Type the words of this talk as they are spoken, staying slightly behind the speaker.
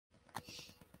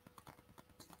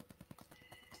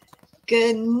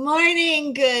good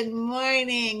morning,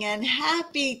 and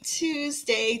happy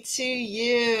Tuesday to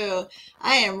you.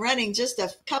 I am running just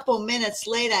a couple minutes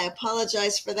late. I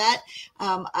apologize for that.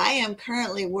 I am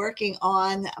currently working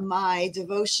on my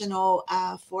devotional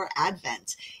for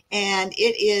Advent, and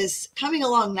it is coming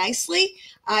along nicely.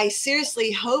 I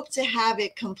seriously hope to have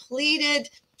it completed,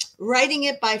 writing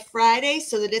it by Friday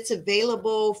so that it's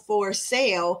available for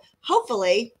sale,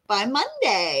 hopefully by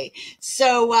Monday.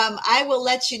 So I will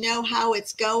let you know how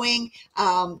it's going.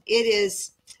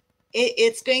 It's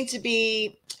going to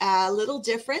be a little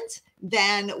different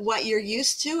than what you're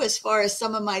used to as far as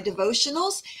some of my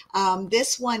devotionals.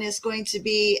 This one is going to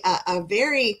be a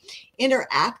very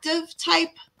interactive type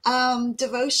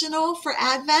devotional for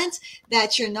Advent,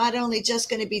 that you're not only just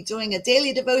going to be doing a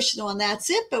daily devotional and that's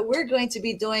it, but we're going to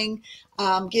be doing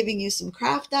giving you some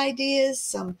craft ideas,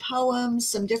 some poems,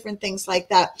 some different things like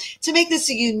that to make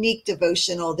this a unique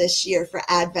devotional this year for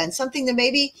Advent, something that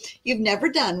maybe you've never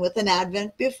done with an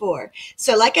Advent before.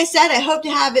 So like I said, I hope to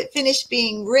have it finished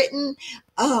being written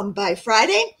by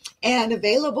Friday and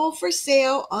available for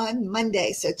sale on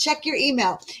Monday. So check your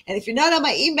email. And if you're not on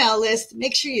my email list,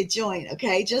 make sure you join,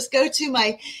 okay? Just go to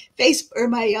my Facebook or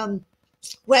my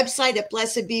website at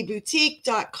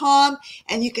blessedbeboutique.com,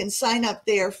 and you can sign up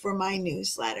there for my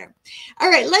newsletter. All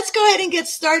right, let's go ahead and get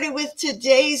started with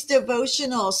today's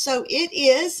devotional. So it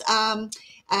is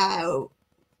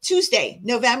Tuesday,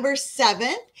 November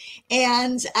 7th,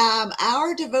 and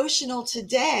our devotional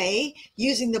today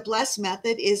using the bless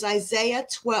method is Isaiah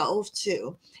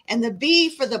 12:2. And the B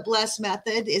for the bless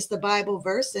method is the Bible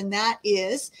verse, and that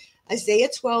is Isaiah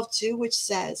 12:2, which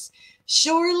says,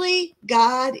 "Surely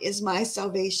God is my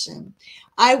salvation.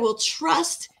 I will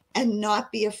trust and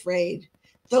not be afraid.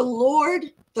 The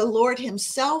Lord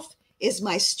himself is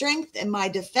my strength and my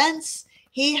defense.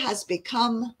 He has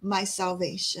become my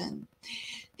salvation."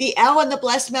 The L in the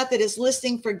bless method is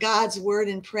listening for God's word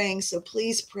and praying, so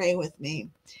please pray with me.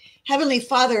 Heavenly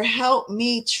Father, help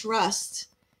me trust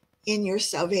in your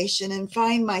salvation and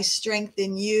find my strength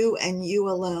in you and you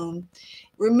alone.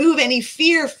 Remove any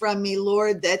fear from me,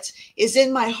 Lord, that is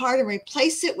in my heart, and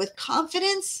replace it with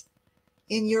confidence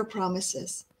in your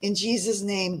promises. In Jesus'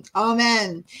 name,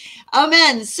 amen.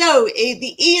 Amen. So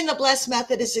the E in the bless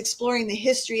method is exploring the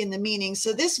history and the meaning.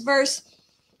 So this verse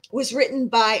was written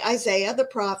by Isaiah, the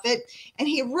prophet, and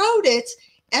he wrote it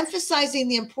emphasizing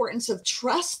the importance of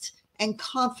trust and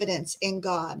confidence in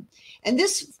God. And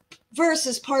this verse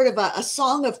is part of a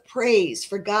song of praise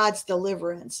for God's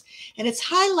deliverance. And it's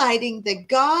highlighting that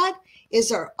God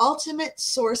is our ultimate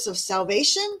source of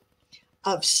salvation,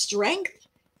 of strength,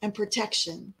 and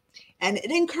protection. And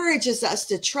it encourages us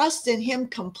to trust in him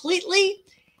completely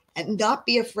and not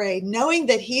be afraid, knowing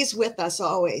that he's with us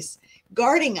always,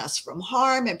 guarding us from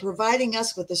harm and providing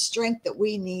us with the strength that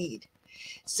we need.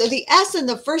 So the S and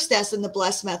the first S in the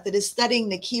bless method is studying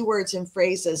the keywords and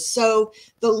phrases. So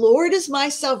the Lord is my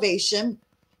salvation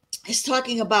is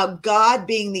talking about God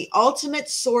being the ultimate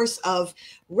source of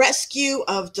rescue,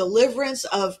 of deliverance,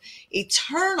 of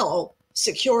eternal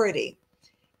security.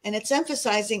 And it's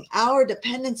emphasizing our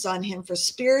dependence on him for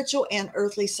spiritual and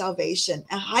earthly salvation,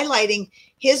 and highlighting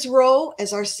his role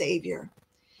as our Savior.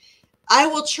 I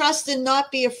will trust and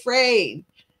not be afraid.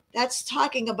 That's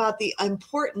talking about the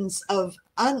importance of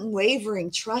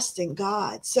unwavering trust in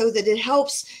God so that it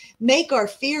helps make our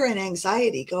fear and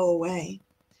anxiety go away.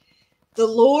 The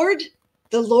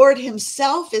Lord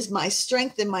himself is my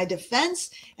strength and my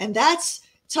defense. And that's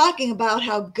talking about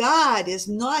how God is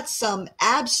not some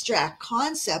abstract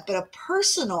concept, but a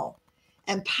personal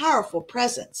and powerful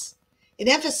presence. It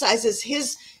emphasizes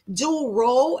his dual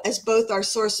role as both our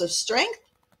source of strength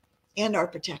and our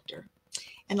protector.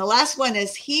 And the last one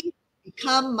is he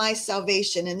become my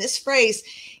salvation. And this phrase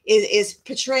is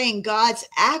portraying God's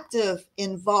active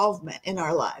involvement in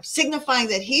our lives, signifying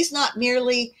that he's not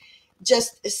merely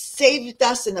just saved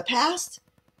us in the past,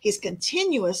 he's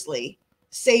continuously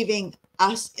saving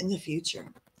us in the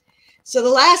future. So the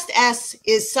last S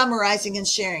is summarizing and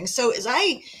sharing. So as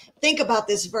I think about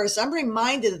this verse, I'm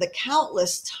reminded of the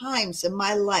countless times in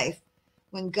my life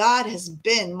when God has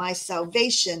been my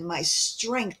salvation, my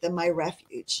strength, and my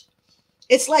refuge.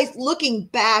 It's like looking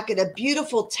back at a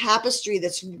beautiful tapestry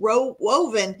that's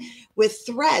woven with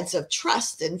threads of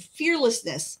trust and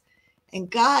fearlessness and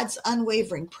God's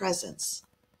unwavering presence.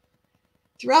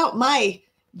 Throughout my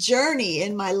journey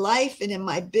in my life and in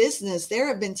my business, there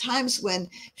have been times when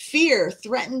fear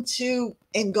threatened to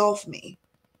engulf me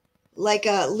like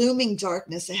a looming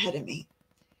darkness ahead of me.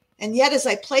 And yet, as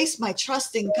I place my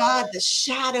trust in God, the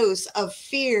shadows of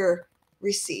fear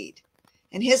recede.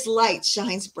 and his light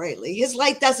shines brightly. His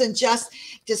light doesn't just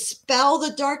dispel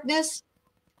the darkness,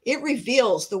 it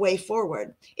reveals the way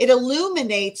forward. It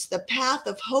illuminates the path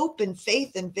of hope and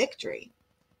faith and victory.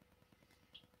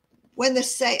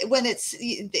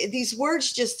 These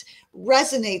words just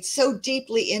resonate so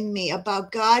deeply in me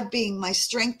about God being my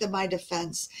strength and my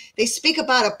defense. They speak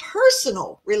about a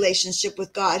personal relationship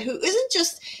with God who isn't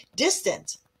just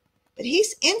distant, but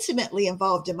he's intimately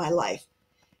involved in my life.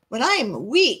 When I am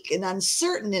weak and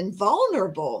uncertain and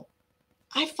vulnerable,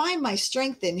 I find my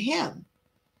strength in him.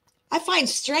 I find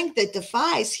strength that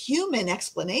defies human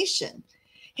explanation.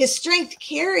 His strength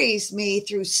carries me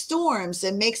through storms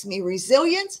and makes me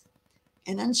resilient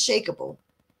and unshakable.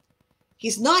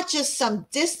 He's not just some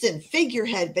distant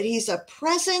figurehead, but he's a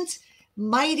present,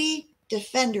 mighty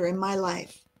defender in my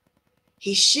life.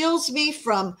 He shields me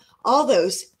from all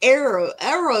those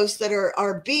arrows that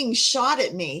are being shot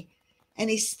at me, and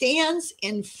he stands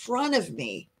in front of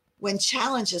me when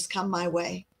challenges come my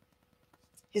way.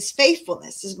 His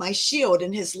faithfulness is my shield,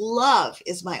 and his love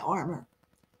is my armor.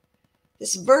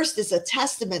 This verse is a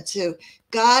testament to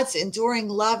God's enduring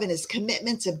love and his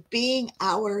commitment to being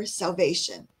our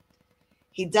salvation.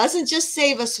 He doesn't just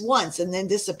save us once and then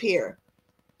disappear.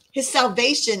 His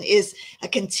salvation is a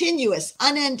continuous,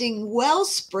 unending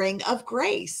wellspring of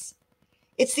grace.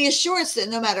 It's the assurance that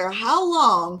no matter how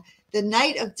long the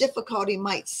night of difficulty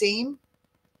might seem,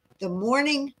 the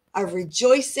morning of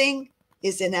rejoicing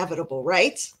is inevitable,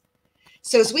 right?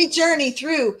 So as we journey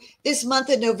through this month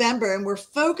of November and we're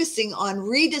focusing on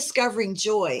rediscovering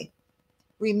joy,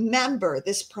 remember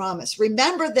this promise.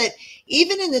 Remember that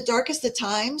even in the darkest of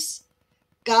times,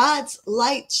 God's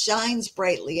light shines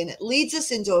brightly and it leads us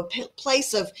into a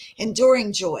place of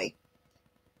enduring joy.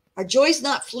 Our joy is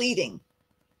not fleeting.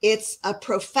 It's a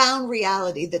profound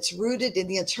reality that's rooted in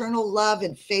the eternal love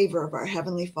and favor of our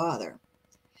Heavenly Father.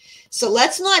 So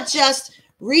let's not just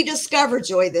rediscover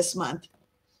joy this month.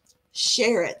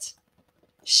 Share it.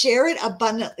 Share it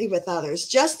abundantly with others.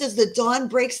 Just as the dawn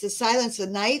breaks the silence of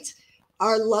night,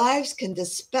 our lives can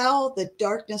dispel the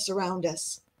darkness around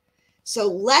us. So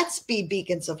let's be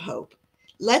beacons of hope.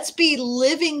 Let's be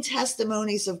living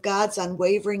testimonies of God's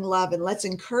unwavering love, and let's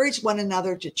encourage one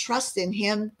another to trust in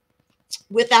him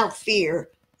without fear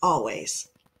always.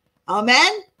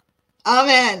 Amen.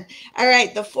 Amen. All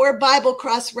right. The 4 Bible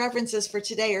cross references for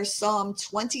today are Psalm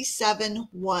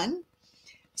 27:1,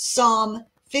 Psalm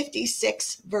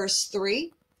 56, verse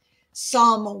 3,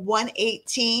 Psalm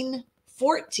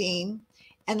 118:14,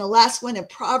 and the last one in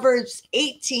Proverbs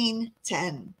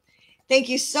 18:10. Thank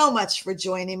you so much for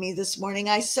joining me this morning.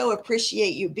 I so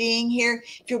appreciate you being here.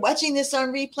 If you're watching this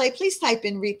on replay, please type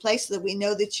in replay so that we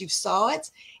know that you saw it,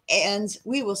 and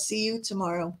we will see you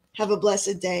tomorrow. Have a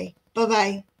blessed day.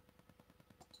 Bye-bye.